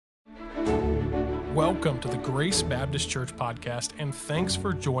Welcome to the Grace Baptist Church podcast, and thanks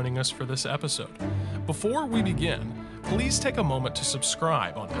for joining us for this episode. Before we begin, please take a moment to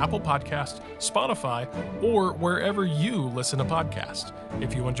subscribe on Apple Podcasts, Spotify, or wherever you listen to podcasts.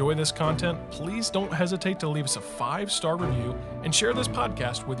 If you enjoy this content, please don't hesitate to leave us a 5-star review and share this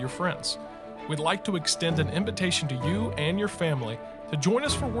podcast with your friends. We'd like to extend an invitation to you and your family to join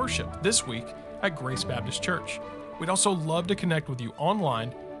us for worship this week at Grace Baptist Church. We'd also love to connect with you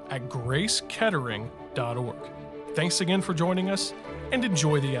online at gracekettering.org. Thanks again for joining us, and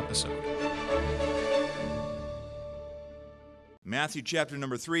enjoy the episode. Matthew chapter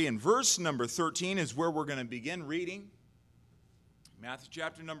number 3 and verse number 13 is where we're going to begin reading. Matthew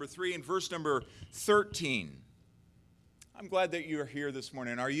chapter number 3 and verse number 13. I'm glad that you're here this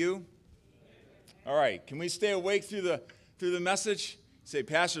morning. Are you? All right. Can we stay awake through the message? Say,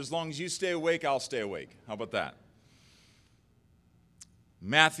 Pastor, as long as you stay awake, I'll stay awake. How about that?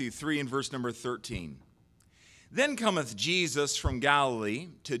 Matthew 3 and verse number 13. Then cometh Jesus from Galilee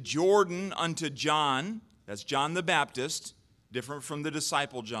to Jordan unto John, that's John the Baptist, different from the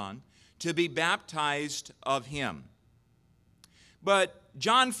disciple John, to be baptized of him. But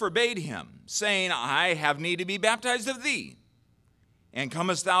John forbade him, saying, I have need to be baptized of thee, and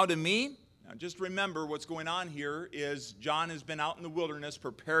comest thou to me? Now just remember what's going on here is John has been out in the wilderness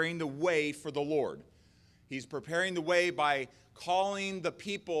preparing the way for the Lord. He's preparing the way by calling the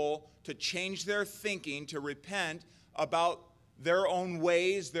people to change their thinking, to repent about their own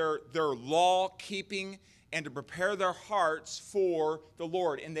ways, their law-keeping, and to prepare their hearts for the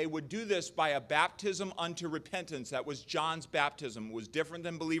Lord. And they would do this by a baptism unto repentance. That was John's baptism. It was different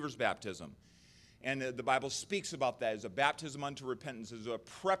than believers' baptism. And the Bible speaks about that as a baptism unto repentance, as a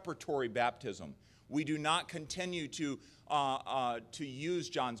preparatory baptism. We do not continue to use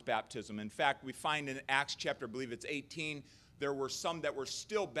John's baptism. In fact, we find in Acts chapter, I believe it's 18, there were some that were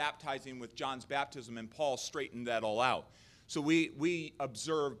still baptizing with John's baptism, and Paul straightened that all out. So we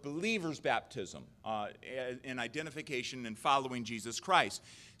observe believers' baptism in identification and following Jesus Christ.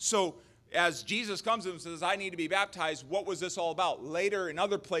 So as Jesus comes and says, I need to be baptized, what was this all about? Later in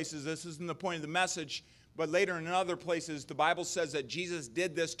other places, this isn't the point of the message, but later in other places, the Bible says that Jesus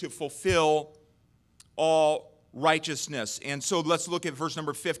did this to fulfill all righteousness. And so let's look at verse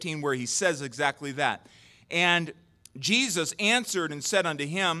number 15 where he says exactly that. And Jesus answered and said unto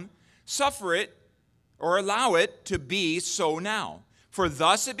him, Suffer it, or allow it to be so now. For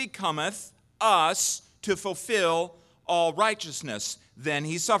thus it becometh us to fulfill all righteousness. Then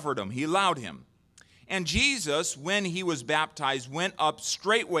he suffered him, he allowed him. And Jesus, when he was baptized, went up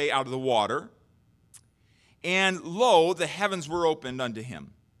straightway out of the water. And lo, the heavens were opened unto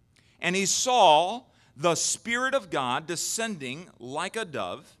him. And he saw the Spirit of God descending like a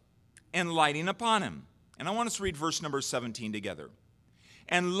dove and lighting upon him. And I want us to read verse number 17 together.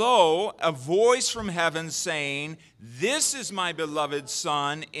 And lo, a voice from heaven saying, This is my beloved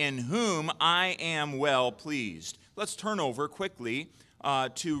Son, in whom I am well pleased. Let's turn over quickly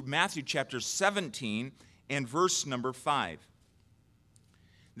to Matthew chapter 17 and verse number 5.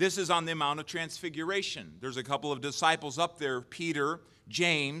 This is on the Mount of Transfiguration. There's a couple of disciples up there, Peter,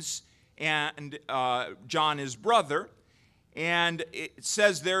 James, and John, his brother. And it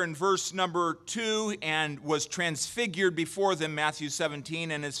says there in verse number 2, and was transfigured before them, Matthew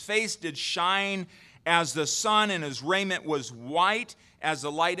 17, and his face did shine as the sun, and his raiment was white as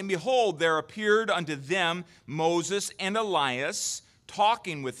the light. And behold, there appeared unto them Moses and Elias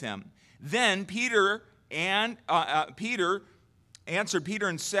talking with him. Then Peter answered Peter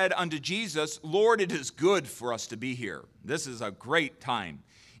and said unto Jesus, Lord, it is good for us to be here. This is a great time.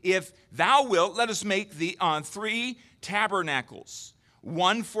 If thou wilt, let us make thee 3 tabernacles,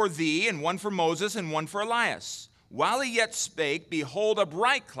 one for thee, and one for Moses, and one for Elias. While he yet spake, behold, a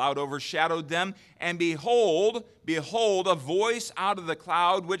bright cloud overshadowed them, and behold, a voice out of the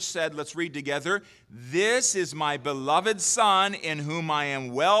cloud, which said, let's read together, This is my beloved Son, in whom I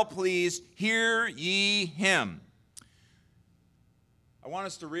am well pleased. Hear ye him. I want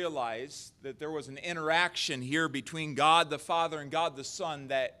us to realize that there was an interaction here between God the Father and God the Son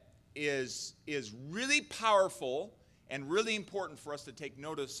that is really powerful and really important for us to take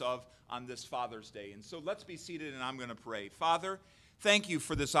notice of on this Father's Day. And so let's be seated and I'm going to pray. Father, thank you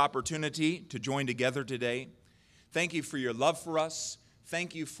for this opportunity to join together today. Thank you for your love for us.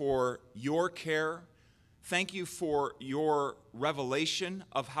 Thank you for your care. Thank you for your revelation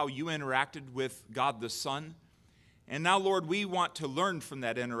of how you interacted with God the Son. And now, Lord, we want to learn from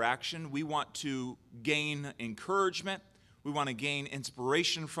that interaction. We want to gain encouragement. We want to gain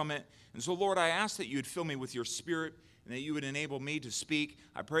inspiration from it. And so, Lord, I ask that you would fill me with your Spirit and that you would enable me to speak.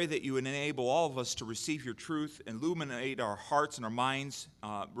 I pray that you would enable all of us to receive your truth, illuminate our hearts and our minds,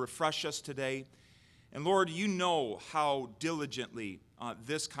 refresh us today. And Lord, you know how diligently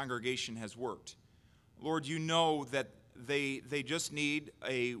this congregation has worked. Lord, you know that they just need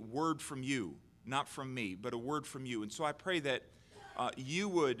a word from you, not from me, but a word from you. And so I pray that you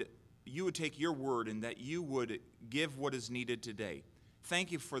would take your word and that you would give what is needed today.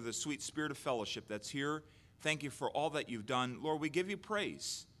 Thank you for the sweet spirit of fellowship that's here. Thank you for all that you've done. Lord, we give you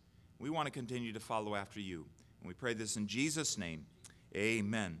praise. We want to continue to follow after you. And we pray this in Jesus' name.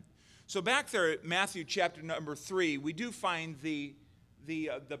 Amen. So back there at Matthew chapter number 3, we do find the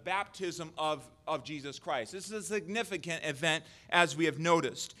baptism of Jesus Christ. This is a significant event, as we have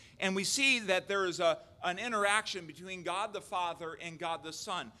noticed. And we see that there is an interaction between God the Father and God the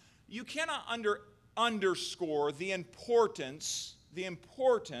Son. You cannot underscore the importance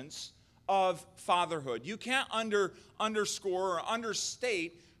of fatherhood. You can't underscore or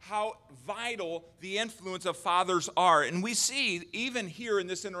understate how vital the influence of fathers are. And we see, even here in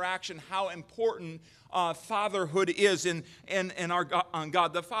this interaction, how important fatherhood is on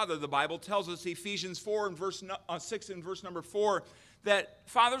God the Father. The Bible tells us, Ephesians 4 and verse 6 and verse number 4, that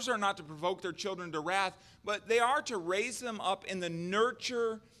fathers are not to provoke their children to wrath, but they are to raise them up in the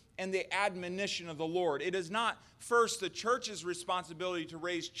nurture and the admonition of the Lord. It is not first the church's responsibility to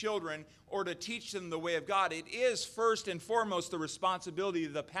raise children or to teach them the way of God. It is first and foremost the responsibility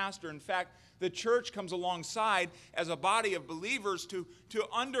of the pastor. In fact, the church comes alongside as a body of believers to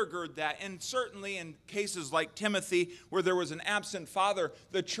undergird that. And certainly in cases like Timothy, where there was an absent father,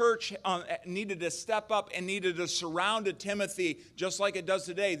 the church needed to step up and needed to surround Timothy, just like it does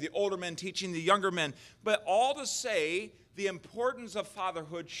today, the older men teaching the younger men. But all to say, the importance of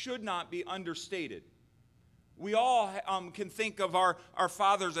fatherhood should not be understated. We all can think of our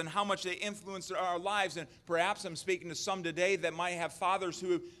fathers and how much they influenced our lives. And perhaps I'm speaking to some today that might have fathers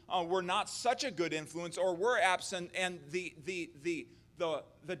who were not such a good influence or were absent. And the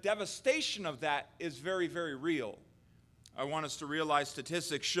devastation of that is very, very real. I want us to realize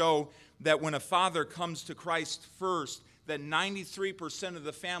statistics show that when a father comes to Christ first, that 93% of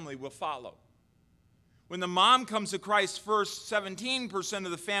the family will follow. When the mom comes to Christ first, 17%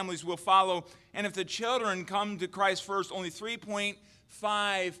 of the families will follow. And if the children come to Christ first, only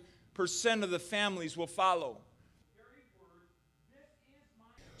 3.5% of the families will follow.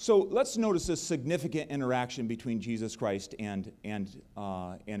 So let's notice this significant interaction between Jesus Christ and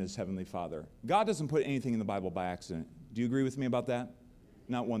his heavenly Father. God doesn't put anything in the Bible by accident. Do you agree with me about that?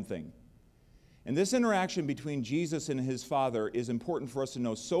 Not one thing. And this interaction between Jesus and his Father is important for us to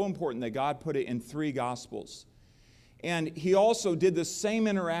know, so important that God put it in 3 Gospels. And he also did the same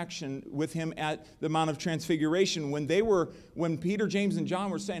interaction with him at the Mount of Transfiguration when Peter, James, and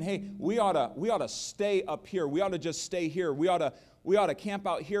John were saying, hey, we ought to stay up here. We ought to just stay here. We ought to camp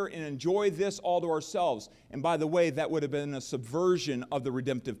out here and enjoy this all to ourselves. And by the way, that would have been a subversion of the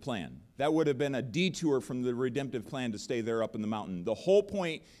redemptive plan. That would have been a detour from the redemptive plan to stay there up in the mountain. The whole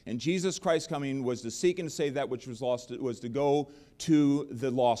point in Jesus Christ coming was to seek and to save that which was lost. It was to go to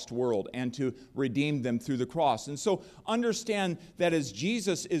the lost world and to redeem them through the cross. And so understand that as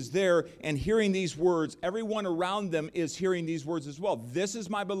Jesus is there and hearing these words, everyone around them is hearing these words as well. This is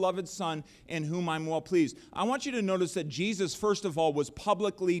my beloved Son in whom I'm well pleased. I want you to notice that Jesus, first of all, was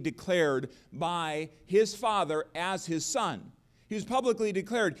publicly declared by his Father as his Son. He was publicly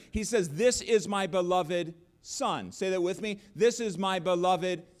declared. He says, this is my beloved Son. Say that with me. This is my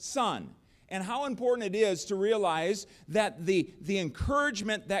beloved Son. And how important it is to realize that the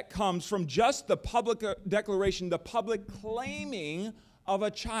encouragement that comes from just the public declaration, the public claiming of a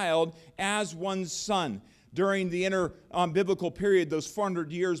child as one's son. During the inter-biblical period, those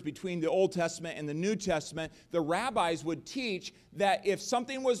 400 years between the Old Testament and the New Testament, the rabbis would teach that if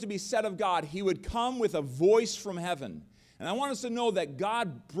something was to be said of God, he would come with a voice from heaven. And I want us to know that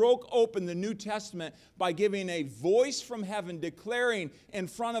God broke open the New Testament by giving a voice from heaven, declaring in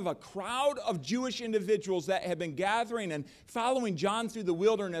front of a crowd of Jewish individuals that had been gathering and following John through the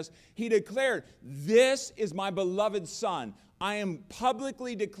wilderness. He declared, this is my beloved Son. I am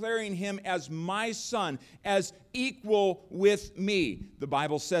publicly declaring him as my son, as equal with me. The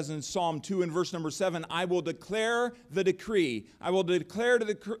Bible says in Psalm 2 and verse number 7, I will declare the decree. I will declare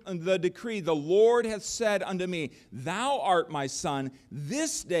the decree. The Lord hath said unto me, thou art my son.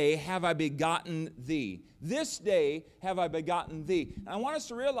 This day have I begotten thee. This day have I begotten thee. And I want us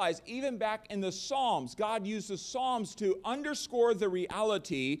to realize, even back in the Psalms, God used the Psalms to underscore the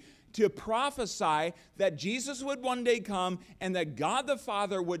reality, to prophesy that Jesus would one day come and that God the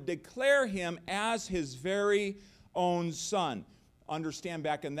Father would declare him as his very own son. Understand,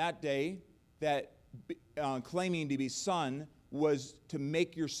 back in that day that claiming to be son was to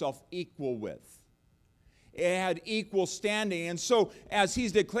make yourself equal with. It had equal standing. And so as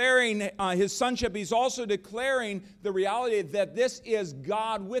he's declaring his sonship, he's also declaring the reality that this is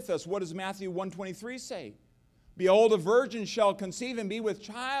God with us. What does Matthew 1:23 say? Behold, a virgin shall conceive and be with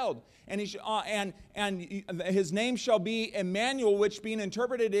child, and his name shall be Emmanuel, which being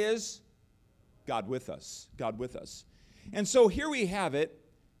interpreted is God with us. God with us. And so here we have it,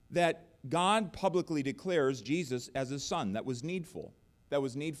 that God publicly declares Jesus as his son. That was needful. That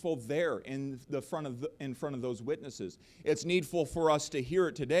was needful there in front of those witnesses. It's needful for us to hear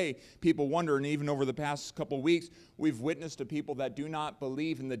it today. People wonder, and even over the past couple of weeks, we've witnessed to people that do not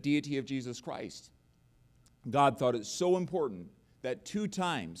believe in the deity of Jesus Christ. God thought it so important that 2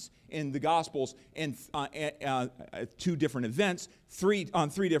 times in the Gospels, in 2 different events, on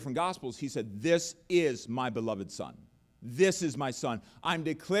 3 different Gospels, he said, "This is my beloved Son. This is my Son." I'm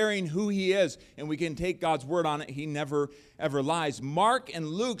declaring who he is, and we can take God's word on it. He never, ever lies. Mark and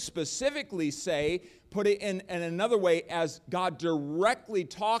Luke specifically put it in another way, as God directly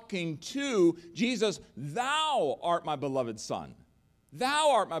talking to Jesus, "Thou art my beloved Son.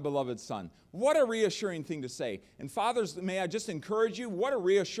 Thou art my beloved Son." What a reassuring thing to say. And fathers, may I just encourage you, what a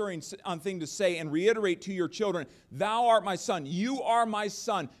reassuring thing to say and reiterate to your children. "Thou art my son. You are my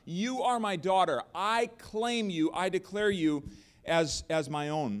son. You are my daughter. I claim you. I declare you as my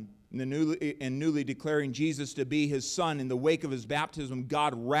own." Newly declaring Jesus to be his son in the wake of his baptism,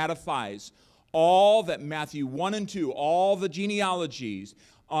 God ratifies all that Matthew 1 and 2, all the genealogies,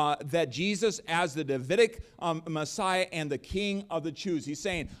 that Jesus as the Davidic Messiah and the King of the Jews. He's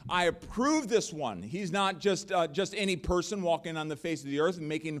saying, I approve this one. He's not just any person walking on the face of the earth and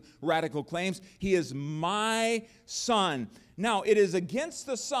making radical claims. He is my son. Now, it is against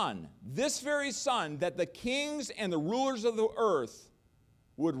the son, this very son, that the kings and the rulers of the earth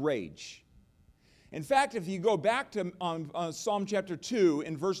would rage. In fact, if you go back to Psalm chapter 2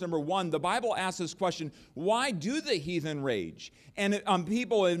 in verse number 1, the Bible asks this question, why do the heathen rage? And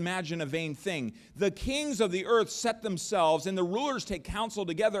people imagine a vain thing. The kings of the earth set themselves, and the rulers take counsel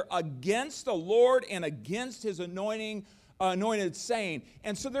together against the Lord and against his anointed, saying.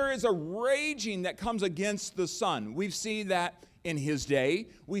 And so there is a raging that comes against the Son. We see that in his day.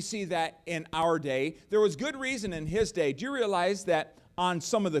 We see that in our day. There was good reason in his day. Do you realize that on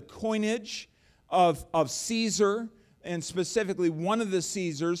some of the coinage of Caesar, and specifically one of the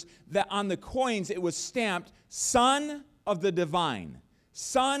Caesars, that on the coins it was stamped, Son of the Divine.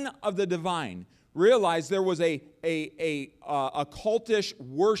 Son of the Divine. Realize there was a cultish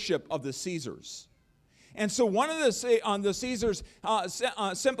worship of the Caesars. And so one of the Caesars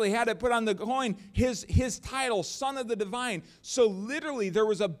simply had to put on the coin his title, Son of the Divine. So literally there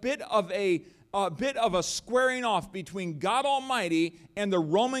was a bit of a squaring off between God Almighty and the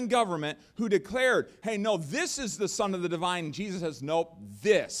Roman government, who declared, hey, no, this is the Son of the Divine. And Jesus says, nope,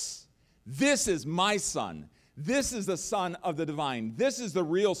 this is my Son. This is the Son of the Divine. This is the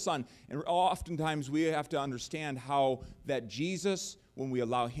real Son. And oftentimes we have to understand how that Jesus, when we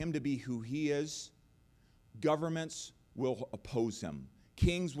allow him to be who he is, governments will oppose him.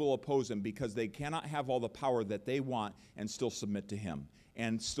 Kings will oppose him because they cannot have all the power that they want and still submit to him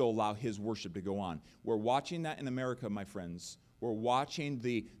and still allow his worship to go on. We're watching that in America, my friends. We're watching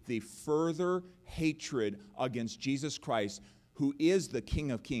the further hatred against Jesus Christ, who is the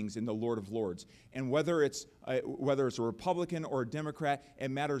King of Kings and the Lord of Lords. And whether it's a Republican or a Democrat,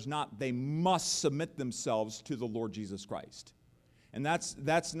 it matters not. They must submit themselves to the Lord Jesus Christ. And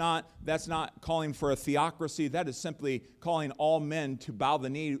that's not calling for a theocracy. That is simply calling all men to bow the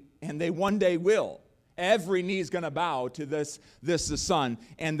knee, and they one day will. Every knee is going to bow to this the Son,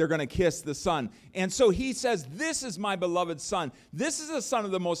 and they're going to kiss the Son. And so he says, this is my beloved Son. This is the Son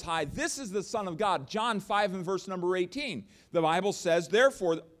of the Most High. This is the Son of God. John 5 and verse number 18. The Bible says,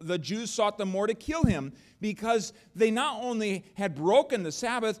 therefore, the Jews sought the more to kill him, because they not only had broken the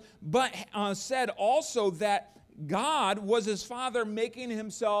Sabbath, but said also that God was his Father, making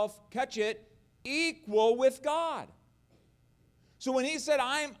himself, catch it, equal with God. So when he said,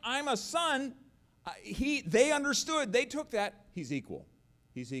 I'm a son, they understood, they took that, he's equal.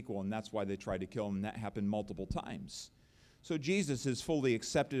 He's equal, and that's why they tried to kill him, and that happened multiple times. So Jesus is fully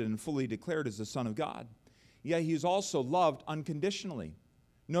accepted and fully declared as the Son of God. Yet he is also loved unconditionally.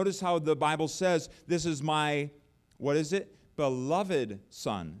 Notice how the Bible says, this is my, what is it? Beloved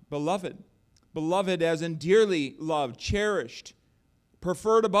Son. Beloved. Beloved as in dearly loved, cherished,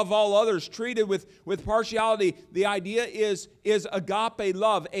 preferred above all others, treated with partiality. The idea is agape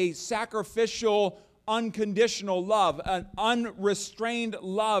love, a sacrificial, unconditional love, an unrestrained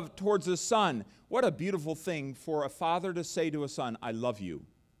love towards a son. What a beautiful thing for a father to say to a son, I love you.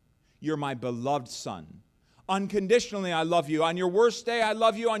 You're my beloved son. Unconditionally, I love you. On your worst day, I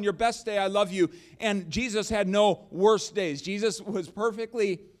love you. On your best day, I love you. And Jesus had no worst days. Jesus was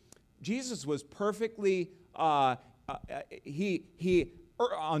perfectly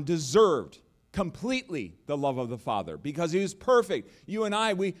deserved completely the love of the Father because he was perfect. You and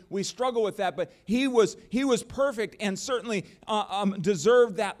I, we struggle with that, but he was perfect and certainly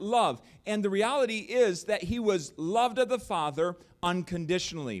deserved that love. And the reality is that he was loved of the Father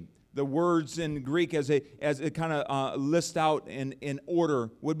unconditionally. The words in Greek as it kind of list out in order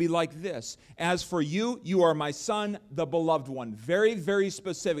would be like this. As for you, you are my son, the beloved one. Very, very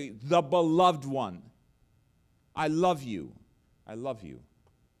specific. The beloved one. I love you. I love you.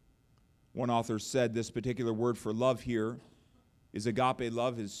 One author said this particular word for love here is agape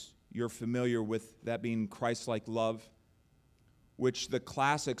love. You're familiar with that being Christ-like love, which the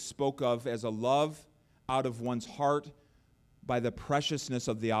classics spoke of as a love out of one's heart by the preciousness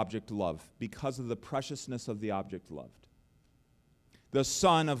of the object loved, because of the preciousness of the object loved. The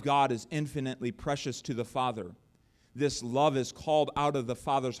Son of God is infinitely precious to the Father. This love is called out of the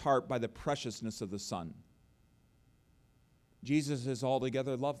Father's heart by the preciousness of the Son. Jesus is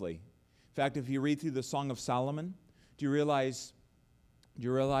altogether lovely. In fact, if you read through the Song of Solomon, do you realize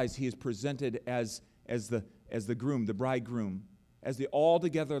he is presented as the groom, the bridegroom, as the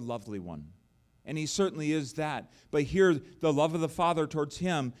altogether lovely one? And he certainly is that. But here, the love of the Father towards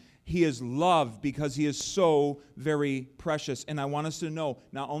him, he is loved because he is so very precious. And I want us to know,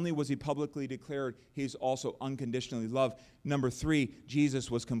 not only was he publicly declared, he's also unconditionally loved. Number 3,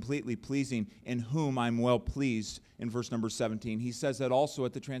 Jesus was completely pleasing, in whom I'm well pleased, in verse number 17. He says that also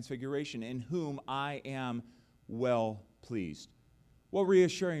at the Transfiguration, in whom I am well pleased. What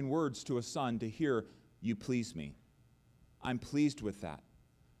reassuring words to a son to hear, you please me. I'm pleased with that.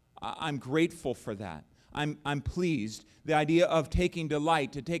 I'm grateful for that. I'm pleased. The idea of taking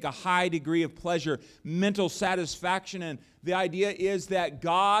delight, to take a high degree of pleasure, mental satisfaction, and the idea is that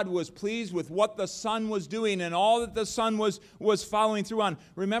God was pleased with what the Son was doing and all that the Son was following through on.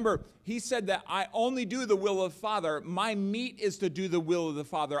 Remember, he said that I only do the will of the Father. My meat is to do the will of the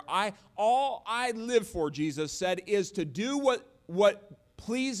Father. All I live for, Jesus said, is to do what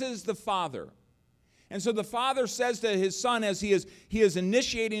pleases the Father. And so the Father says to his Son as he is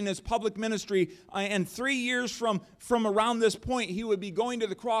initiating his public ministry, and 3 years from around this point, he would be going to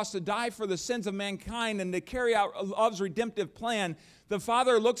the cross to die for the sins of mankind and to carry out love's redemptive plan. The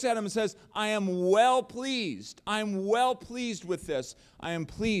Father looks at him and says, I am well pleased. I'm well pleased with this. I am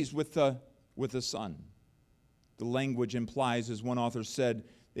pleased with the Son. The language implies, as one author said,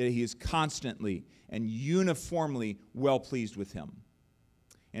 that he is constantly and uniformly well pleased with him.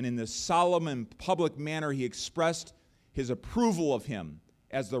 And in this solemn and public manner, he expressed his approval of him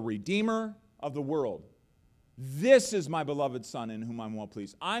as the Redeemer of the world. This is my beloved Son in whom I'm well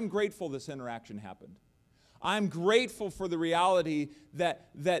pleased. I'm grateful this interaction happened. I'm grateful for the reality that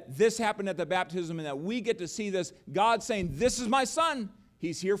this happened at the baptism and that we get to see this. God saying, this is my Son.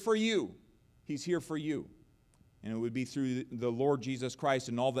 He's here for you. He's here for you. And it would be through the Lord Jesus Christ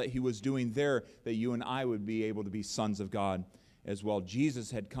and all that he was doing there that you and I would be able to be sons of God as well. Jesus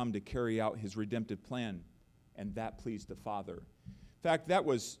had come to carry out his redemptive plan, and that pleased the Father. In fact, that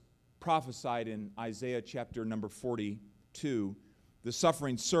was prophesied in Isaiah chapter number 42. The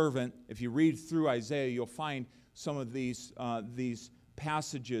suffering servant, if you read through Isaiah, you'll find some of these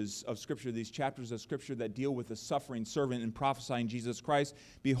passages of Scripture, these chapters of Scripture that deal with the suffering servant and prophesying Jesus Christ.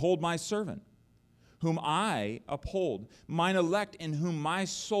 Behold my servant, whom I uphold, mine elect in whom my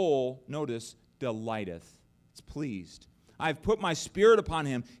soul, notice, delighteth. It's pleased. I've put my spirit upon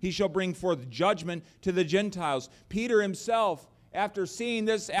him. He shall bring forth judgment to the Gentiles. Peter himself, after seeing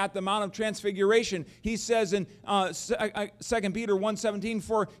this at the Mount of Transfiguration, he says in 2 Peter 1:17,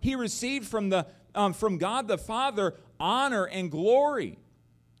 for he received from God the Father honor and glory.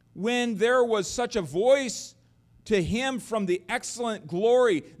 When there was such a voice to him from the excellent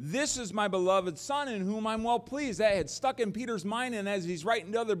glory, this is my beloved Son in whom I'm well pleased. That had stuck in Peter's mind, and as he's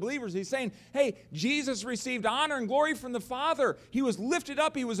writing to other believers, he's saying, hey, Jesus received honor and glory from the Father. He was lifted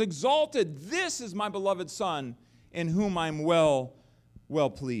up. He was exalted. This is my beloved Son in whom I'm well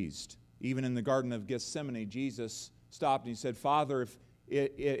pleased. Even in the Garden of Gethsemane, Jesus stopped and he said, Father,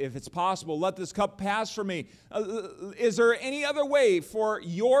 if it's possible, let this cup pass from me. Is there any other way for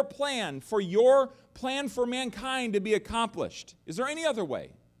your plan for mankind to be accomplished? Is there any other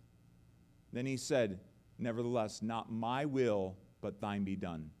way? Then he said, nevertheless, not my will, but thine be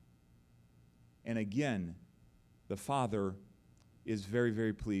done. And again, the Father is very,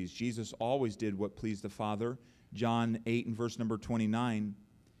 very pleased. Jesus always did what pleased the Father. John 8 and verse number 29,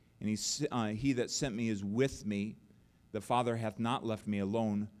 and he that sent me is with me. The Father hath not left me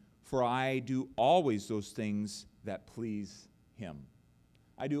alone, for I do always those things that please him.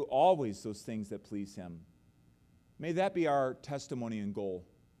 I do always those things that please him. May that be our testimony and goal.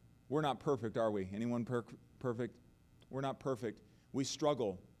 We're not perfect, are we? Anyone perfect? We're not perfect. We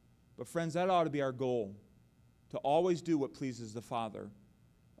struggle. But friends, that ought to be our goal, to always do what pleases the Father,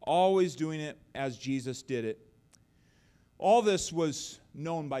 always doing it as Jesus did it. All this was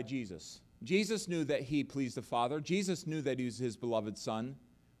known by Jesus. Jesus knew that he pleased the Father. Jesus knew that he was his beloved Son.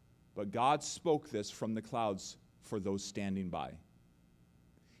 But God spoke this from the clouds for those standing by.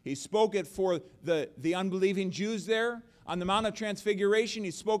 He spoke it for the unbelieving Jews there on the Mount of Transfiguration.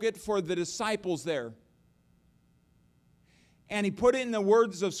 He spoke it for the disciples there. And he put it in the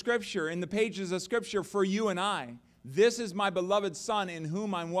words of Scripture, in the pages of Scripture for you and I. This is my beloved Son in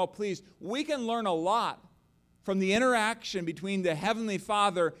whom I'm well pleased. We can learn a lot from the interaction between the Heavenly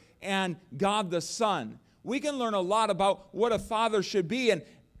Father and God the Son. We can learn a lot about what a father should be and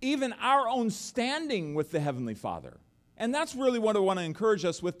even our own standing with the Heavenly Father. And that's really what I want to encourage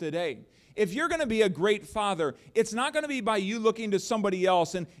us with today. If you're going to be a great father, it's not going to be by you looking to somebody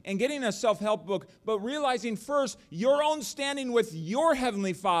else and getting a self-help book, but realizing first your own standing with your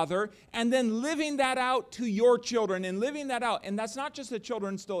Heavenly Father and then living that out to your children and living that out. And that's not just the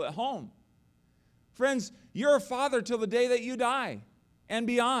children still at home. Friends, you're a father till the day that you die and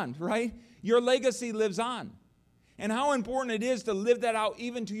beyond, right? Your legacy lives on. And how important it is to live that out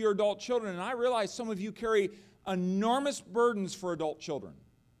even to your adult children. And I realize some of you carry enormous burdens for adult children.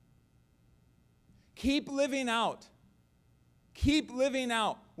 Keep living out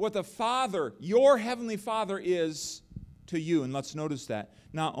what the Father, your Heavenly Father, is to you. And let's notice that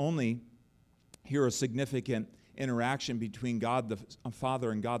not only here a significant interaction between God the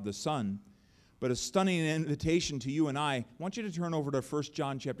Father and God the Son, but a stunning invitation to you and I want you to turn over to 1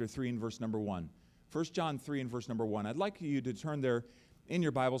 John chapter 3 and verse number 1. 1 John 3 and verse number 1. I'd like you to turn there in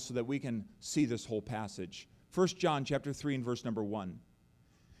your Bible so that we can see this whole passage. 1 John chapter 3 and verse number 1.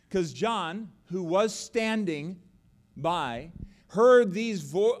 Because John, who was standing by, heard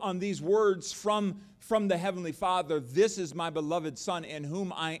these words from the Heavenly Father, this is my beloved Son in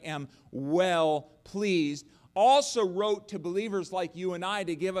whom I am well pleased, also wrote to believers like you and I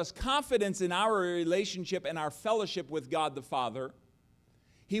to give us confidence in our relationship and our fellowship with God the Father.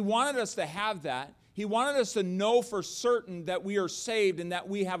 He wanted us to have that. He wanted us to know for certain that we are saved and that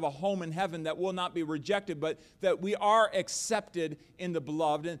we have a home in heaven that will not be rejected, but that we are accepted in the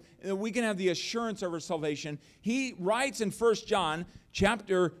beloved and we can have the assurance of our salvation. He writes in 1 John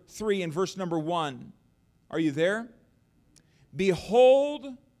chapter 3 and verse number 1. Are you there? Behold,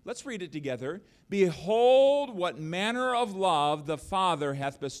 let's read it together. Behold, what manner of love the Father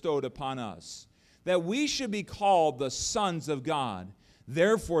hath bestowed upon us, that we should be called the sons of God.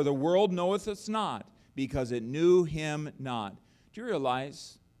 Therefore the world knoweth us not, because it knew him not. Do you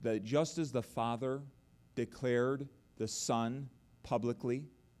realize that just as the Father declared the Son publicly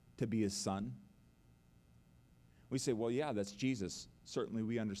to be his Son? We say, well, yeah, that's Jesus. Certainly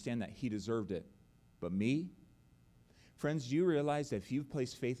we understand that. He deserved it. But me? Friends, do you realize that if you've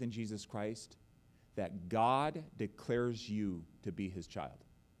placed faith in Jesus Christ, that God declares you to be his child?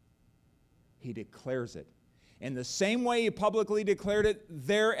 He declares it. In the same way he publicly declared it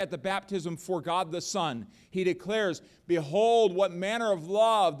there at the baptism for God the Son, he declares, behold, what manner of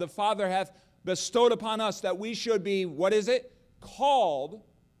love the Father hath bestowed upon us, that we should be, what is it? Called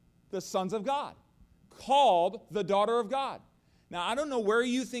the sons of God. Called the daughter of God. Now, I don't know where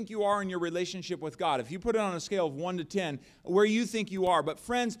you think you are in your relationship with God. If you put it on a scale of 1 to 10, where you think you are. But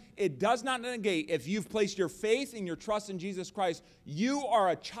friends, it does not negate, if you've placed your faith and your trust in Jesus Christ, you are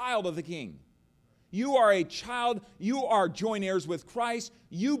a child of the King. You are a child. You are joint heirs with Christ.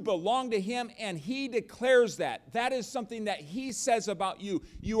 You belong to him, and he declares that. That is something that he says about you.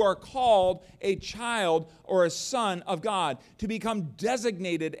 You are called a child or a son of God, to become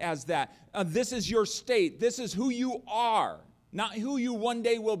designated as that. This is your state. This is who you are, not who you one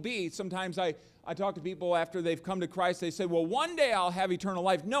day will be. Sometimes I talk to people after they've come to Christ. They say, well, one day I'll have eternal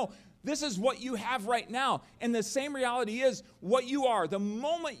life. No. This is what you have right now. And the same reality is what you are. The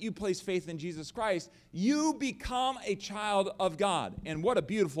moment you place faith in Jesus Christ, you become a child of God. And what a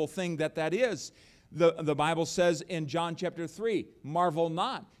beautiful thing that is. The Bible says in John chapter 3, marvel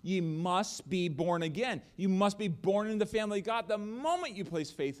not, ye must be born again. You must be born in the family of God. The moment you place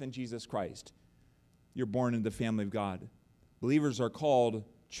faith in Jesus Christ, you're born in the family of God. Believers are called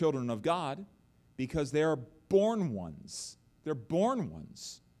children of God because they are born ones. They're born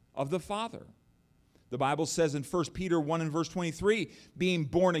ones of the Father. The Bible says in 1 Peter 1 and verse 23, being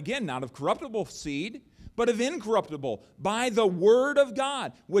born again, not of corruptible seed, but of incorruptible, by the word of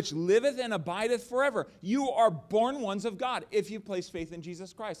God, which liveth and abideth forever. You are born ones of God if you place faith in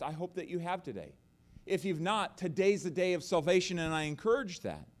Jesus Christ. I hope that you have today. If you've not, today's the day of salvation, and I encourage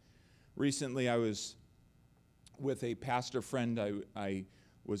that. Recently, I was with a pastor friend. I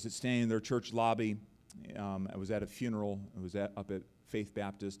was standing in their church lobby. I was at a funeral. I was up at Faith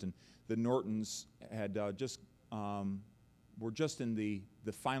Baptist, and the Nortons had were just in the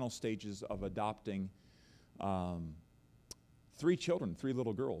final stages of adopting 3 children, 3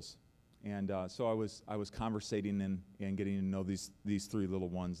 little girls. And so I was conversating and getting to know these 3 little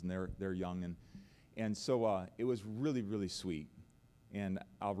ones, and they're young, and so it was really, really sweet, and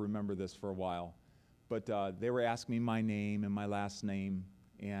I'll remember this for a while. But they were asking me my name and my last name,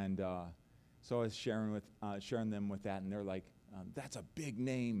 and so I was sharing them with that, and they're like, "That's a big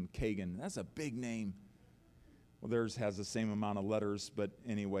name, Kagin. That's a big name." Well, theirs has the same amount of letters, but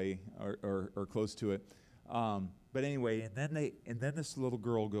anyway, or close to it. But anyway, and then this little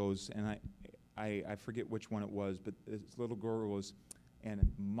girl goes, and I forget which one it was, but this little girl goes,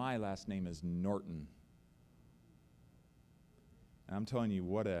 "And my last name is Norton." And I'm telling you,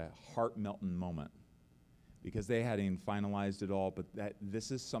 what a heart-melting moment, because they hadn't finalized it all, but this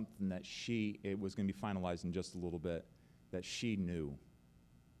is something that it was going to be finalized in just a little bit, that she knew.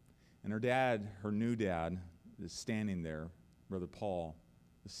 And her new dad, is standing there, Brother Paul,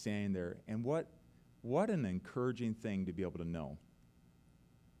 is standing there, and what an encouraging thing to be able to know.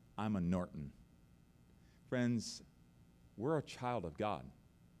 I'm a Norton. Friends, we're a child of God.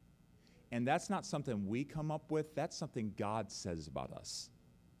 And that's not something we come up with, that's something God says about us.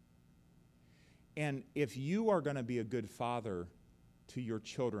 And if you are going to be a good father to your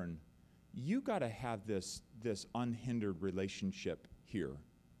children, you got to have this unhindered relationship here.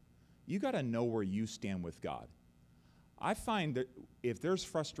 You got to know where you stand with God. I find that if there's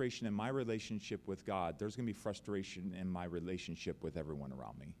frustration in my relationship with God, there's going to be frustration in my relationship with everyone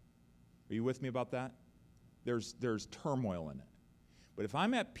around me. Are you with me about that? There's turmoil in it. But if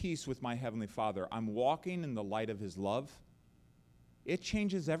I'm at peace with my Heavenly Father, I'm walking in the light of His love, it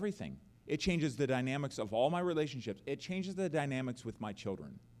changes everything. It changes the dynamics of all my relationships. It changes the dynamics with my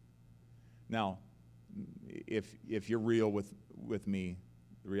children. Now, if you're real with me,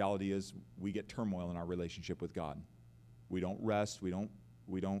 the reality is we get turmoil in our relationship with God. We don't rest. We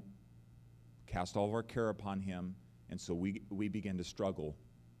don't cast all of our care upon Him, and so we begin to struggle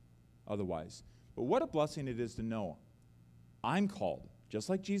otherwise. But what a blessing it is to know I'm called, just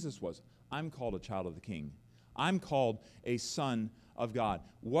like Jesus was. I'm called a child of the King. I'm called a son of God.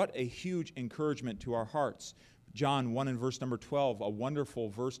 What a huge encouragement to our hearts. John 1 and verse number 12, a wonderful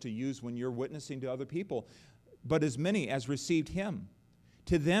verse to use when you're witnessing to other people. But as many as received Him,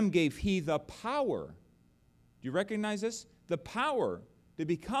 to them gave He the power. Do you recognize this? The power to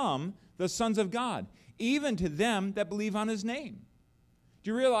become the sons of God, even to them that believe on His name. Do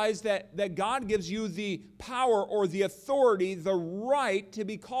you realize that God gives you the power or the authority, the right to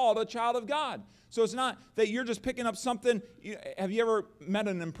be called a child of God? So it's not that you're just picking up something. Have you ever met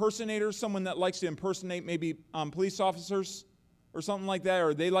an impersonator, someone that likes to impersonate maybe police officers or something like that,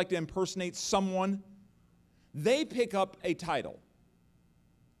 or they like to impersonate someone? They pick up a title.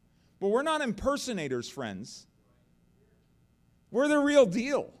 But we're not impersonators, friends. We're the real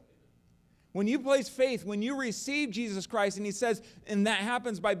deal. When you place faith, when you receive Jesus Christ, and He says, and that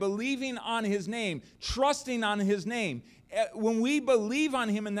happens by believing on His name, trusting on His name. When we believe on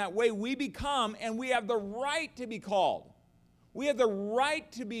Him in that way, we become, and we have the right to be called. We have the right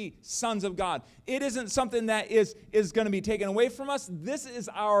to be sons of God. It isn't something that is going to be taken away from us. This is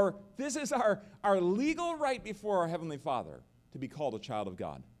our legal right before our Heavenly Father to be called a child of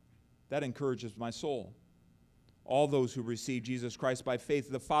God. That encourages my soul. All those who receive Jesus Christ by faith,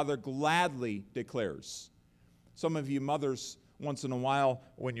 the Father gladly declares. Some of you mothers, once in a while,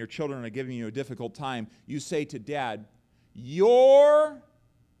 when your children are giving you a difficult time, you say to Dad, your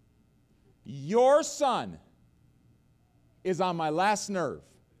son is on my last nerve.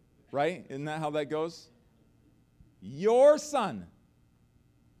 Right? Isn't that how that goes? Your son.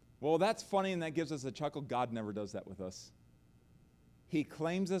 Well, that's funny, and that gives us a chuckle. God never does that with us. He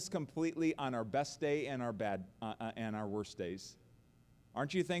claims us completely on our best day and our bad and our worst days.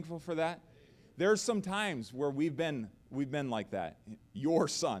 Aren't you thankful for that? There's some times where we've been like that. Your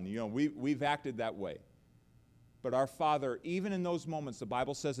son, we've acted that way. But our Father, even in those moments, the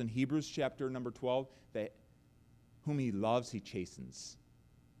Bible says in Hebrews chapter number 12 that whom He loves, He chastens.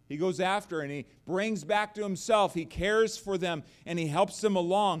 He goes after and he brings back to himself. He cares for them and he helps them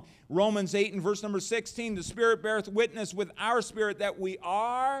along. Romans 8 and verse number 16, the Spirit beareth witness with our spirit that we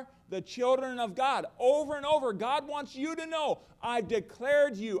are the children of God. Over and over, God wants you to know, I've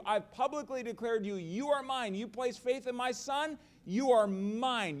declared you, I've publicly declared you, you are mine. You place faith in my Son, you are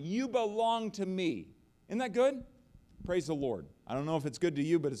mine. You belong to me. Isn't that good? Praise the Lord. I don't know if it's good to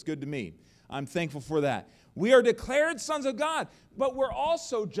you, but it's good to me. I'm thankful for that. We are declared sons of God, but we're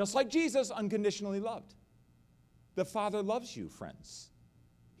also, just like Jesus, unconditionally loved. The Father loves you, friends.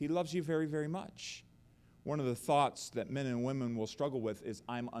 He loves you very, very much. One of the thoughts that men and women will struggle with is,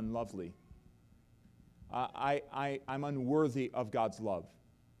 I'm unlovely. I'm unworthy of God's love.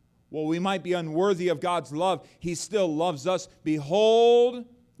 Well, we might be unworthy of God's love. He still loves us. Behold,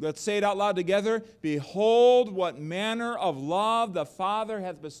 let's say it out loud together. Behold what manner of love the Father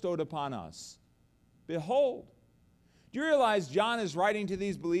hath bestowed upon us. Behold. Do you realize John is writing to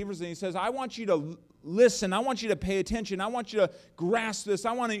these believers and he says, I want you to listen. I want you to pay attention. I want you to grasp this.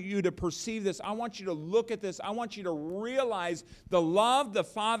 I want you to perceive this. I want you to look at this. I want you to realize the love the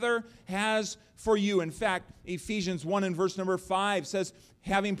Father has for you. In fact, Ephesians 1 and verse number 5 says,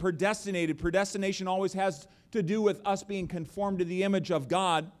 having predestinated. Predestination always has to do with us being conformed to the image of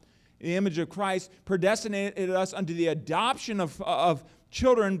God, the image of Christ. Predestinated us unto the adoption of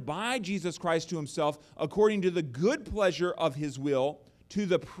children by Jesus Christ to himself, according to the good pleasure of his will, to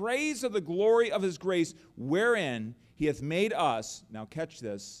the praise of the glory of his grace, wherein he hath made us, now catch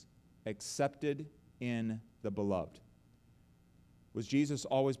this, accepted in the beloved. Was Jesus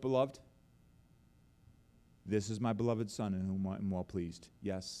always beloved? This is my beloved Son in whom I am well pleased.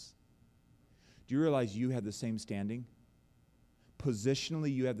 Yes. Do you realize you have the same standing?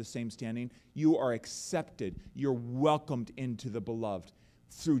 Positionally, you have the same standing. You are accepted. You're welcomed into the beloved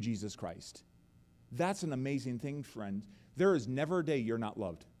through Jesus Christ. That's an amazing thing, friend. There is never a day you're not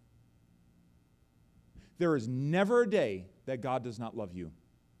loved. There is never a day that God does not love you.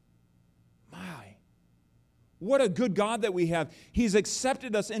 My, what a good God that we have. He's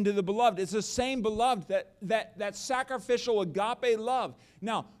accepted us into the beloved. It's the same beloved, that sacrificial agape love.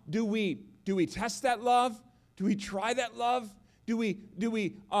 Now, do we test that love? Do we try that love? Do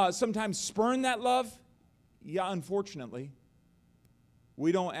we sometimes spurn that love? Yeah, unfortunately.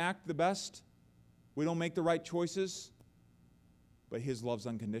 We don't act the best. We don't make the right choices. But his love's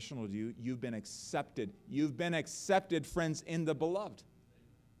unconditional to you. You've been accepted. You've been accepted, friends, in the beloved.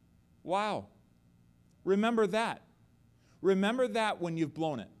 Wow. Remember that. Remember that when you've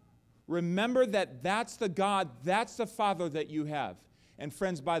blown it. Remember that that's the God, that's the Father that you have. And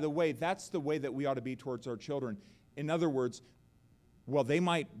friends, by the way, that's the way that we ought to be towards our children. In other words, well, they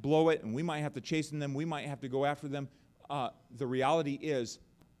might blow it and we might have to chasten them. We might have to go after them. The reality is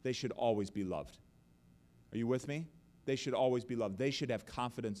they should always be loved. Are you with me? They should always be loved. They should have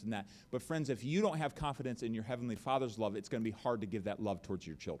confidence in that. But friends, if you don't have confidence in your Heavenly Father's love, it's going to be hard to give that love towards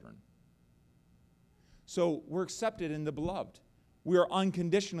your children. So we're accepted in the beloved. We are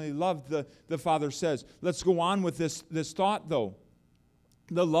unconditionally loved, the Father says. Let's go on with this thought, though.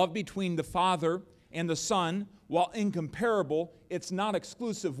 The love between the Father and the Son, while incomparable, it's not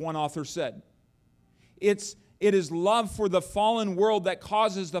exclusive, one author said. It is love for the fallen world that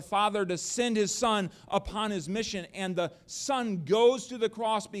causes the Father to send his Son upon his mission. And the Son goes to the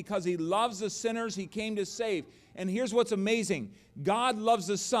cross because he loves the sinners he came to save. And here's what's amazing. God loves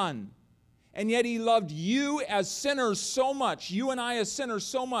the Son. And yet he loved you as sinners so much. You and I as sinners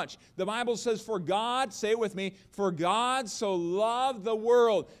so much. The Bible says, for God, say it with me, for God so loved the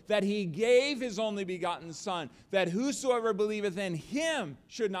world that he gave his only begotten Son, that whosoever believeth in him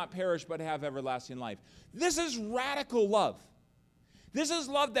should not perish but have everlasting life. This is radical love. This is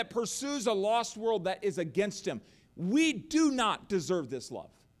love that pursues a lost world that is against him. We do not deserve this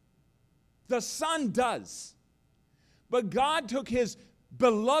love. The Son does. But God took his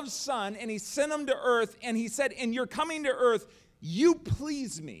beloved Son and he sent him to earth and he said, in your coming to earth, you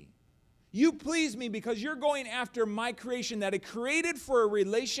please me. You please me because you're going after my creation that I created for a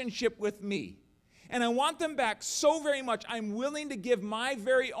relationship with me. And I want them back so very much, I'm willing to give my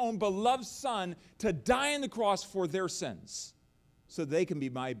very own beloved Son to die on the cross for their sins so they can be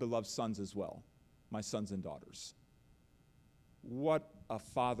my beloved sons as well, my sons and daughters. What a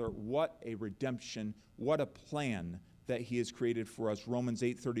Father, what a redemption, what a plan that he has created for us. Romans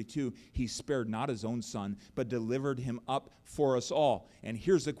 8:32, he spared not his own Son, but delivered him up for us all. And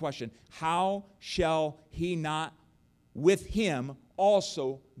here's the question, how shall he not with him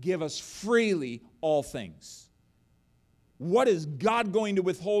also give us freely all things? What is God going to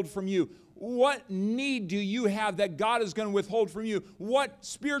withhold from you? What need do you have that God is going to withhold from you? What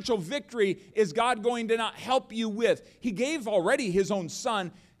spiritual victory is God going to not help you with? He gave already his own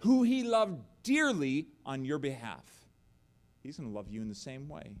Son. who he loved dearly on your behalf. He's going to love you in the same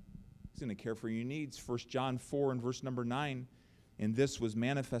way. He's going to care for your needs. 1 John 4 and verse number 9. And this was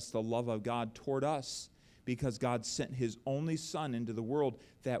manifest the love of God toward us, because God sent his only Son into the world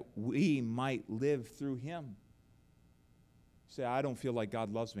that we might live through him. You say, I don't feel like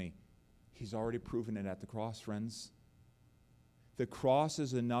God loves me. He's already proven it at the cross, friends. The cross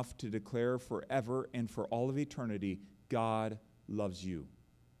is enough to declare forever and for all of eternity, God loves you.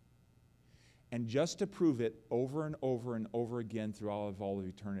 And just to prove it over and over and over again through all of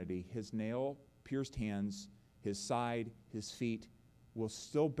eternity, his nail-pierced hands, his side, his feet will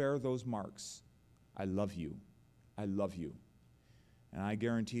still bear those marks. I love you. I love you. And I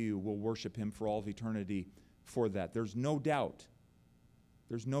guarantee you we'll worship him for all of eternity for that. There's no doubt.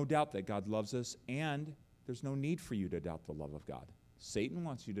 There's no doubt that God loves us, and there's no need for you to doubt the love of God. Satan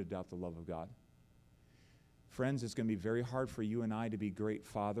wants you to doubt the love of God. Friends, it's going to be very hard for you and I to be great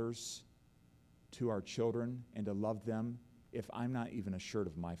fathers to our children and to love them if I'm not even assured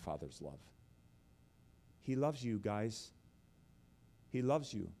of my Father's love. He loves you, guys. He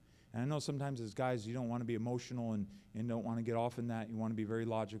loves you. And I know sometimes as guys, you don't want to be emotional and don't want to get off in that. You want to be very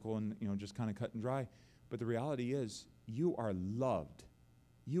logical and just kind of cut and dry. But the reality is, you are loved.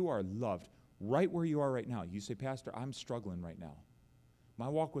 You are loved right where you are right now. You say, Pastor, I'm struggling right now. My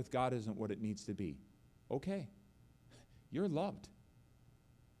walk with God isn't what it needs to be. Okay. You're loved.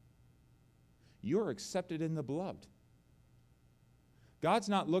 You're accepted in the beloved. God's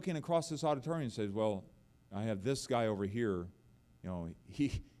not looking across this auditorium and says, well, I have this guy over here.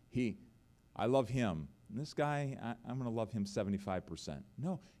 I love him. And this guy, I'm going to love him 75%.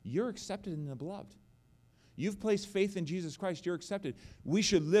 No, you're accepted in the beloved. You've placed faith in Jesus Christ. You're accepted. We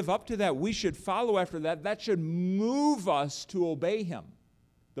should live up to that. We should follow after that. That should move us to obey him.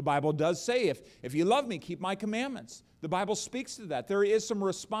 The Bible does say, if you love me, keep my commandments. The Bible speaks to that. There is some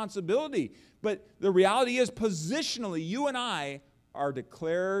responsibility. But the reality is, positionally, you and I are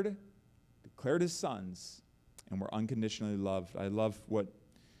declared as sons, and we're unconditionally loved. I love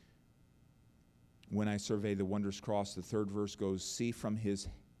when I survey the wondrous cross, the third verse goes, see from his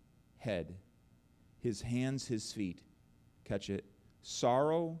head, his hands, his feet, catch it,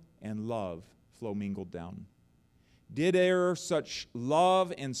 sorrow and love flow mingled down. Did e'er such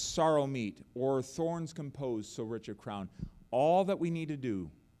love and sorrow meet, or thorns compose so rich a crown? All that we need to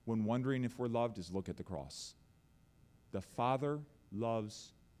do when wondering if we're loved is look at the cross. The Father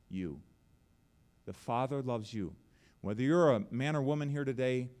loves you. The Father loves you. Whether you're a man or woman here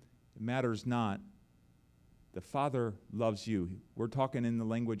today, it matters not. The Father loves you. We're talking in the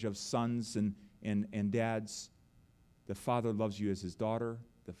language of sons and dads. The Father loves you as his daughter.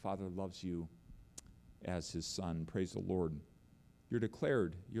 The Father loves you as his son. Praise the Lord. You're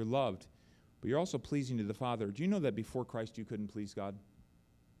declared, you're loved, but you're also pleasing to the Father. Do you know that before Christ you couldn't please God?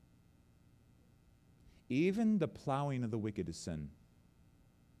 Even the plowing of the wicked is sin.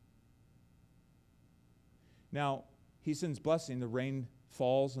 Now, he sends blessing. The rain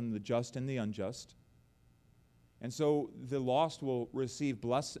falls on the just and the unjust. And so the lost will receive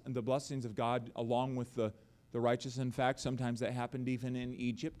the blessings of God along with the righteous. In fact, sometimes that happened even in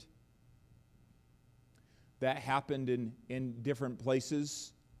Egypt. That happened in different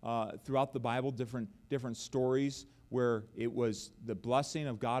places throughout the Bible, different stories where it was the blessing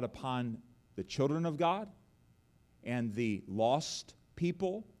of God upon the children of God, and the lost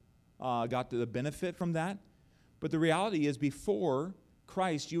people got the benefit from that. But the reality is, before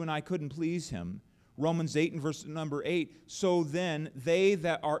Christ, you and I couldn't please him. Romans 8 and verse number 8, so then they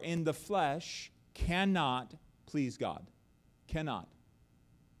that are in the flesh cannot please God. Cannot.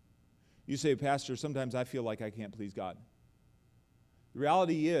 You say, Pastor, sometimes I feel like I can't please God. The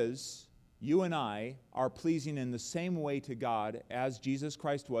reality is, you and I are pleasing in the same way to God as Jesus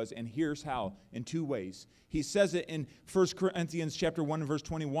Christ was, and here's how, in two ways. He says it in 1 Corinthians chapter 1 and verse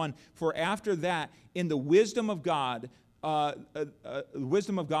 21, for after that, in the wisdom of God,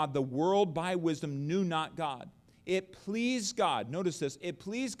 the world by wisdom knew not God. It pleased God, notice this, it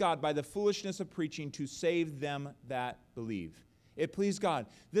pleased God by the foolishness of preaching to save them that believe. It pleased God.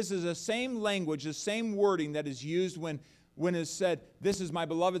 This is the same language, the same wording that is used when it's said, this is my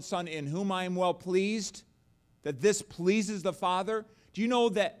beloved Son in whom I am well pleased, that this pleases the Father. Do you know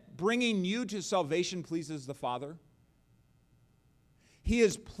that bringing you to salvation pleases the Father? He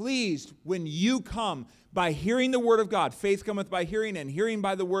is pleased when you come by hearing the Word of God. Faith cometh by hearing, and hearing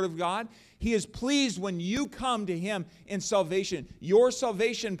by the Word of God. He is pleased when you come to him in salvation. Your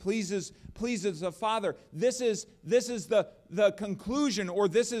salvation pleases the Father. This is the conclusion, or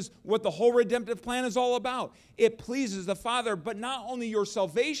this is what the whole redemptive plan is all about. It pleases the Father, but not only your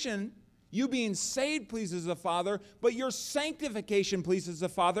salvation, You being saved pleases the Father, but your sanctification pleases the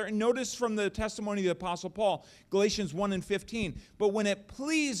Father. And notice from the testimony of the Apostle Paul, Galatians 1:15, but when it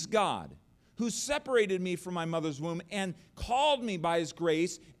pleased God, who separated me from my mother's womb and called me by his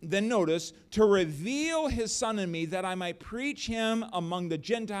grace, then notice, to reveal his Son in me, that I might preach him among the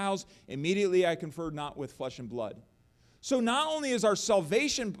Gentiles, immediately I conferred not with flesh and blood. So not only is our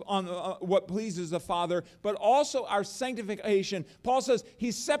salvation on what pleases the Father, but also our sanctification. Paul says,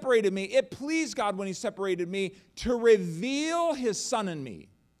 he separated me. It pleased God when he separated me to reveal his Son in me.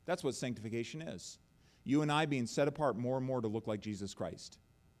 That's what sanctification is. You and I being set apart more and more to look like Jesus Christ.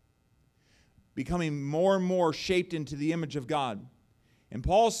 Becoming more and more shaped into the image of God. And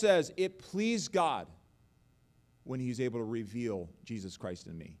Paul says, it pleased God when he's able to reveal Jesus Christ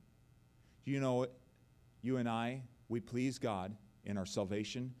in me. Do you know it? You and I, we please God in our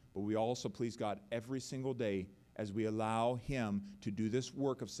salvation, but we also please God every single day as we allow him to do this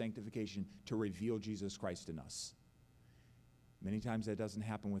work of sanctification to reveal Jesus Christ in us. Many times that doesn't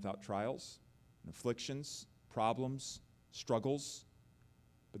happen without trials and afflictions, problems, struggles.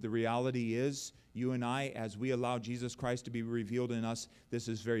 But the reality is, you and I, as we allow Jesus Christ to be revealed in us, this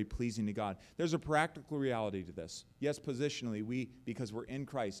is very pleasing to God. There's a practical reality to this. Yes, positionally, because we're in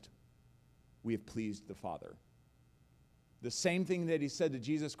Christ, we have pleased the Father. The same thing that he said to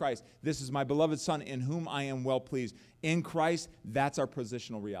Jesus Christ, this is my beloved Son in whom I am well pleased. In Christ, that's our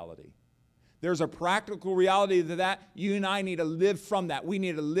positional reality. There's a practical reality to that. You and I need to live from that. We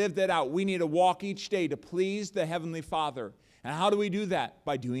need to live that out. We need to walk each day to please the Heavenly Father. And how do we do that?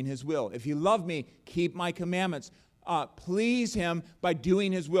 By doing his will. If you love me, keep my commandments. Please him by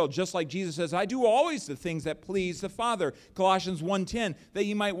doing his will. Just like Jesus says, I do always the things that please the Father. Colossians 1:10, that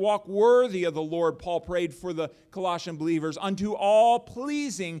you might walk worthy of the Lord. Paul prayed for the Colossian believers. Unto all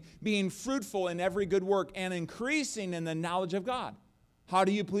pleasing, being fruitful in every good work, and increasing in the knowledge of God. How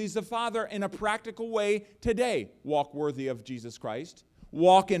do you please the Father? In a practical way today. Walk worthy of Jesus Christ.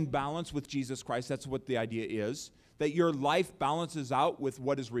 Walk in balance with Jesus Christ. That's what the idea is. That your life balances out with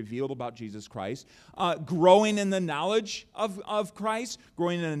what is revealed about Jesus Christ. Growing in the knowledge of Christ.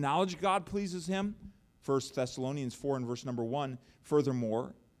 Growing in the knowledge God pleases him. 1 Thessalonians 4 and verse number 1.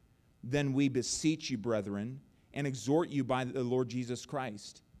 Furthermore, then we beseech you, brethren, and exhort you by the Lord Jesus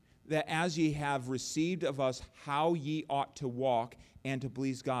Christ, that as ye have received of us how ye ought to walk and to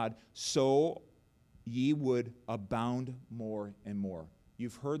please God, so ye would abound more and more.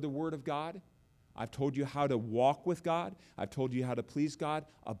 You've heard the word of God. I've told you how to walk with God. I've told you how to please God.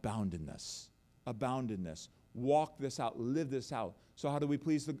 Abound in this. Abound in this. Walk this out. Live this out. So how do we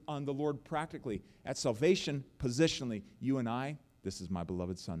please the Lord practically? At salvation, positionally, you and I, this is my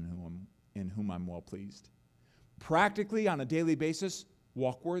beloved Son in whom I'm well pleased. Practically, on a daily basis,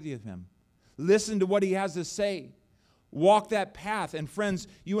 walk worthy of him. Listen to what he has to say. Walk that path. And friends,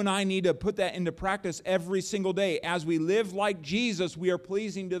 you and I need to put that into practice every single day. As we live like Jesus, we are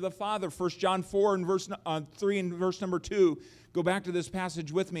pleasing to the Father. 1 John 4 and verse 3 and verse number 2. Go back to this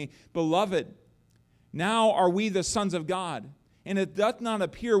passage with me. Beloved, now are we the sons of God, and it doth not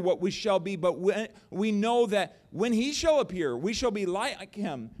appear what we shall be, but we know that when he shall appear, we shall be like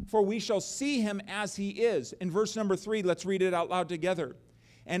him, for we shall see him as he is. In verse number 3, let's read it out loud together.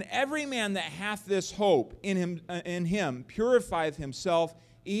 And every man that hath this hope in him purifieth himself,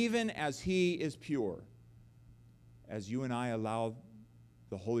 even as he is pure. As you and I allow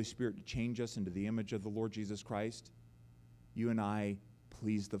the Holy Spirit to change us into the image of the Lord Jesus Christ, you and I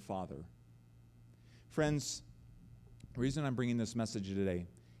please the Father. Friends, the reason I'm bringing this message today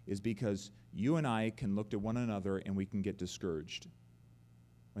is because you and I can look to one another and we can get discouraged.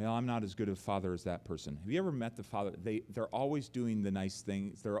 Well, I'm not as good a father as that person. Have you ever met the father? They're always doing the nice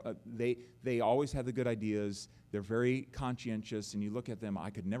things. They always have the good ideas. They're very conscientious, and you look at them, I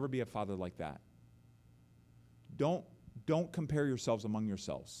could never be a father like that. Don't compare yourselves among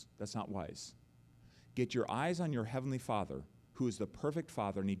yourselves. That's not wise. Get your eyes on your heavenly Father, who is the perfect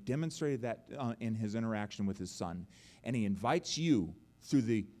Father, and he demonstrated that in his interaction with his Son. And he invites you through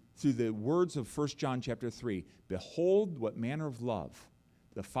the words of 1 John chapter 3, behold what manner of love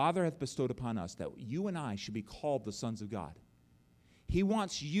the Father hath bestowed upon us, that you and I should be called the sons of God. He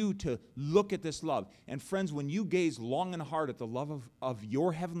wants you to look at this love. And friends, when you gaze long and hard at the love of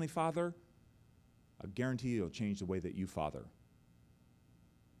your heavenly Father, I guarantee you it'll change the way that you father.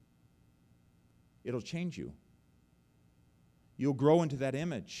 It'll change you. You'll grow into that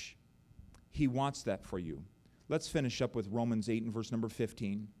image. He wants that for you. Let's finish up with Romans 8 and verse number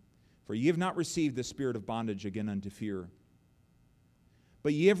 15. For ye have not received the spirit of bondage again unto fear,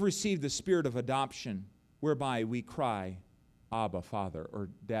 but ye have received the spirit of adoption, whereby we cry, Abba, Father, or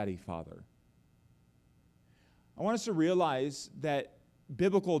Daddy, Father. I want us to realize that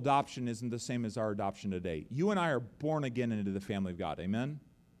biblical adoption isn't the same as our adoption today. You and I are born again into the family of God. Amen?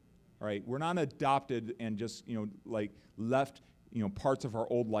 All right, we're not adopted and just, left, parts of our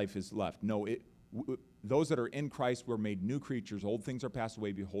old life is left. No, those that are in Christ were made new creatures. Old things are passed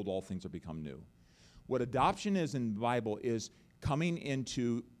away. Behold, all things are become new. What adoption is in the Bible is coming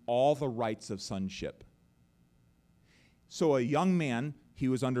into all the rights of sonship. So a young man, he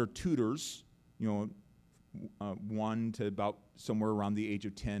was under tutors, 1 to about somewhere around the age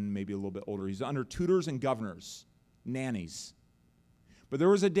of 10, maybe a little bit older. He's under tutors and governors, nannies. But there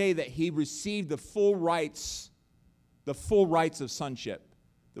was a day that he received the full rights of sonship,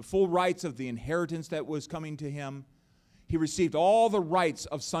 the full rights of the inheritance that was coming to him. He received all the rights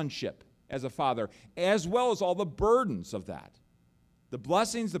of sonship as a father, as well as all the burdens of that. The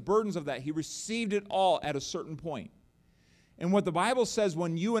blessings, the burdens of that, he received it all at a certain point. And what the Bible says,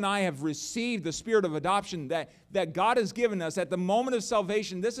 when you and I have received the spirit of adoption that God has given us at the moment of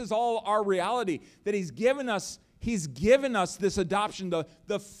salvation, this is all our reality, that He's given us this adoption,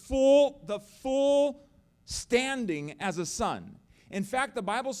 the full standing as a son. In fact, the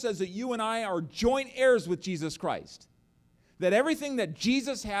Bible says that you and I are joint heirs with Jesus Christ. That everything that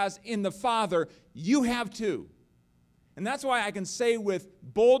Jesus has in the Father, you have too. And that's why I can say with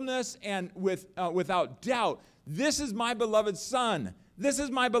boldness and without doubt, this is my beloved Son. This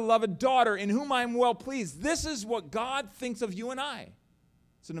is my beloved daughter in whom I am well pleased. This is what God thinks of you and I.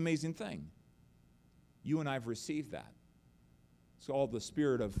 It's an amazing thing. You and I have received that. It's called the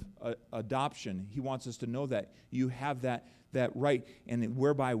spirit of adoption. He wants us to know that you have that right, and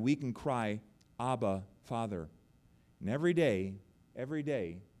whereby we can cry, Abba, Father. And every day,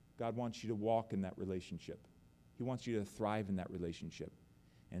 God wants you to walk in that relationship. He wants you to thrive in that relationship.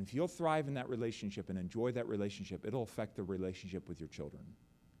 And if you'll thrive in that relationship and enjoy that relationship, it'll affect the relationship with your children.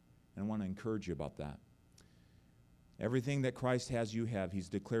 And I want to encourage you about that. Everything that Christ has, you have. He's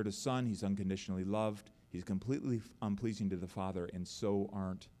declared a son. He's unconditionally loved. He's completely unpleasing to the Father, and so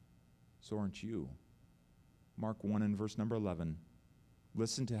aren't you. Mark 1 and verse number 11.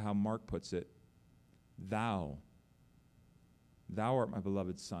 Listen to how Mark puts it. Thou art my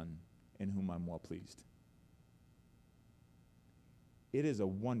beloved Son, in whom I'm well pleased. It is a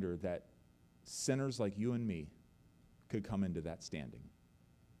wonder that sinners like you and me could come into that standing.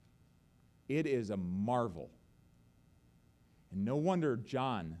 It is a marvel. And no wonder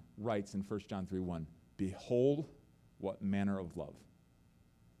John writes in 1 John 3:1, behold what manner of love.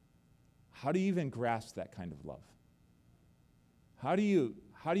 How do you even grasp that kind of love? How do you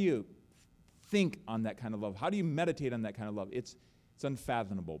think on that kind of love? How do you meditate on that kind of love? It's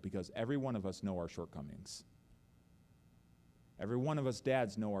unfathomable, because every one of us know our shortcomings. Every one of us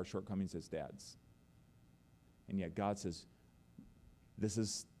dads know our shortcomings as dads. And yet God says, this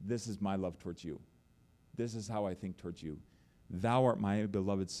is my love towards you. This is how I think towards you. Thou art my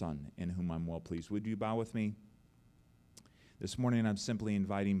beloved Son, in whom I'm well pleased. Would you bow with me? This morning I'm simply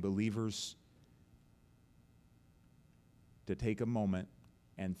inviting believers to take a moment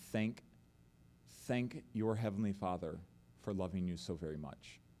and thank your Heavenly Father for loving you so very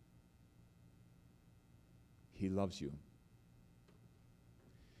much. He loves you.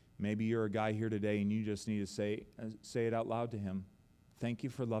 Maybe you're a guy here today and you just need to say it out loud to Him. Thank you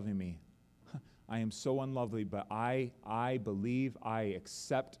for loving me. I am so unlovely, but I believe, I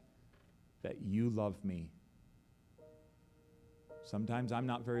accept that you love me. Sometimes I'm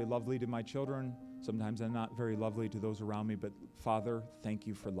not very lovely to my children. Sometimes I'm not very lovely to those around me, but Father, thank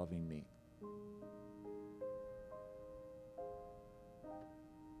you for loving me.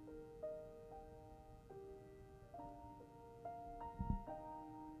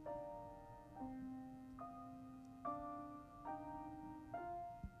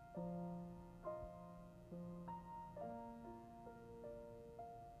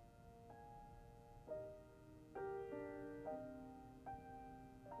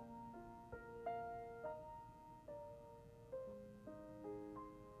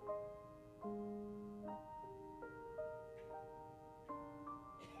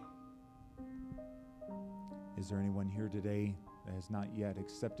 Is there anyone here today that has not yet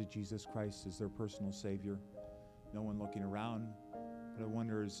accepted Jesus Christ as their personal Savior? No one looking around, but I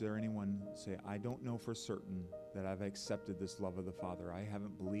wonder, is there anyone say, I don't know for certain that I've accepted this love of the Father. I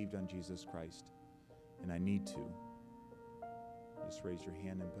haven't believed on Jesus Christ, and I need to. Just raise your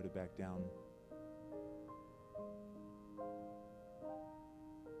hand and put it back down.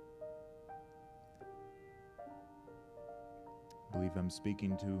 I believe I'm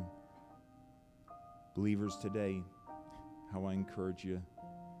speaking to believers today. How I encourage you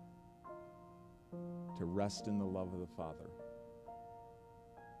to rest in the love of the Father.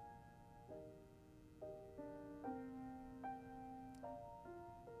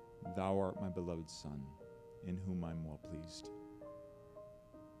 Thou art my beloved Son, in whom I'm well pleased.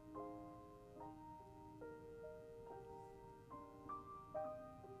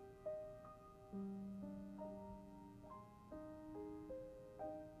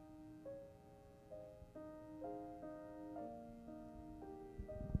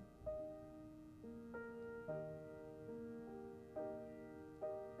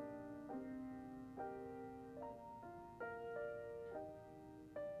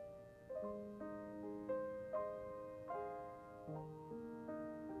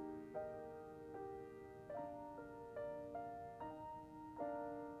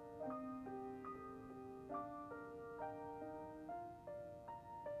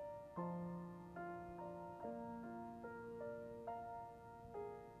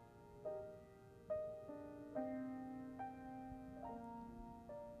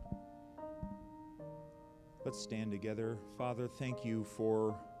 Let's stand together. Father, thank you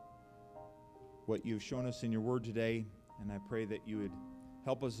for what you've shown us in your word today, and I pray that you would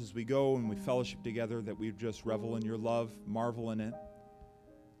help us as we go and we fellowship together, that we would just revel in your love, marvel in it.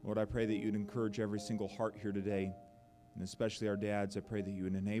 Lord, I pray that you'd encourage every single heart here today, and especially our dads. I pray that you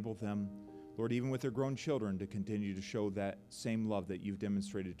would enable them, Lord, even with their grown children, to continue to show that same love that you've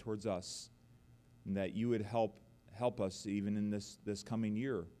demonstrated towards us, and that you would help us even in this coming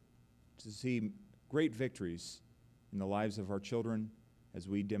year to see great victories in the lives of our children as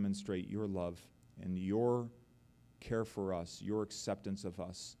we demonstrate your love and your care for us, your acceptance of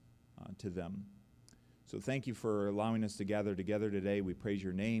us to them. So thank you for allowing us to gather together today. We praise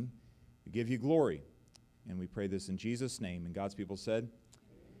your name. We give you glory. And we pray this in Jesus' name. And God's people said,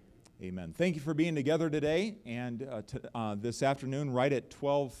 amen. Thank you for being together today. And this afternoon, right at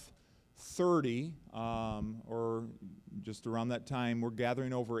 12:30, or just around that time, we're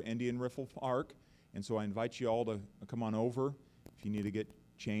gathering over at Indian Riffle Park. And so I invite you all to come on over if you need to get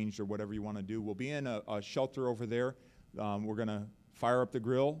changed or whatever you want to do. We'll be in a shelter over there. We're going to fire up the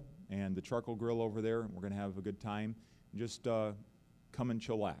grill and the charcoal grill over there. We're going to have a good time. Just come and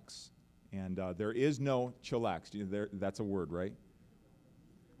chillax. And there is no chillax. That's a word, right?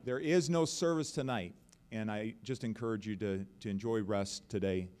 There is no service tonight. And I just encourage you to enjoy rest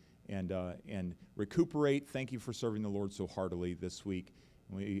today and recuperate. Thank you for serving the Lord so heartily this week.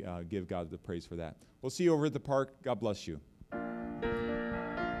 We give God the praise for that. We'll see you over at the park. God bless you.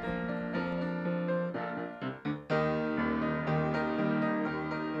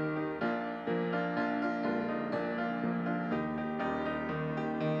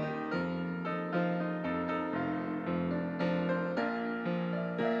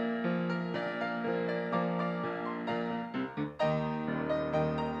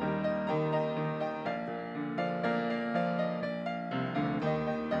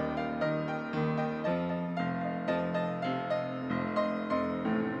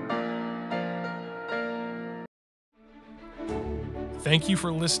 Thank you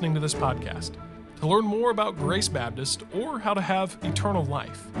for listening to this podcast. To learn more about Grace Baptist or how to have eternal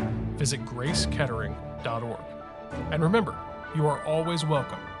life, visit gracekettering.org. And remember, you are always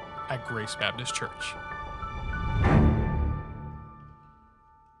welcome at Grace Baptist Church.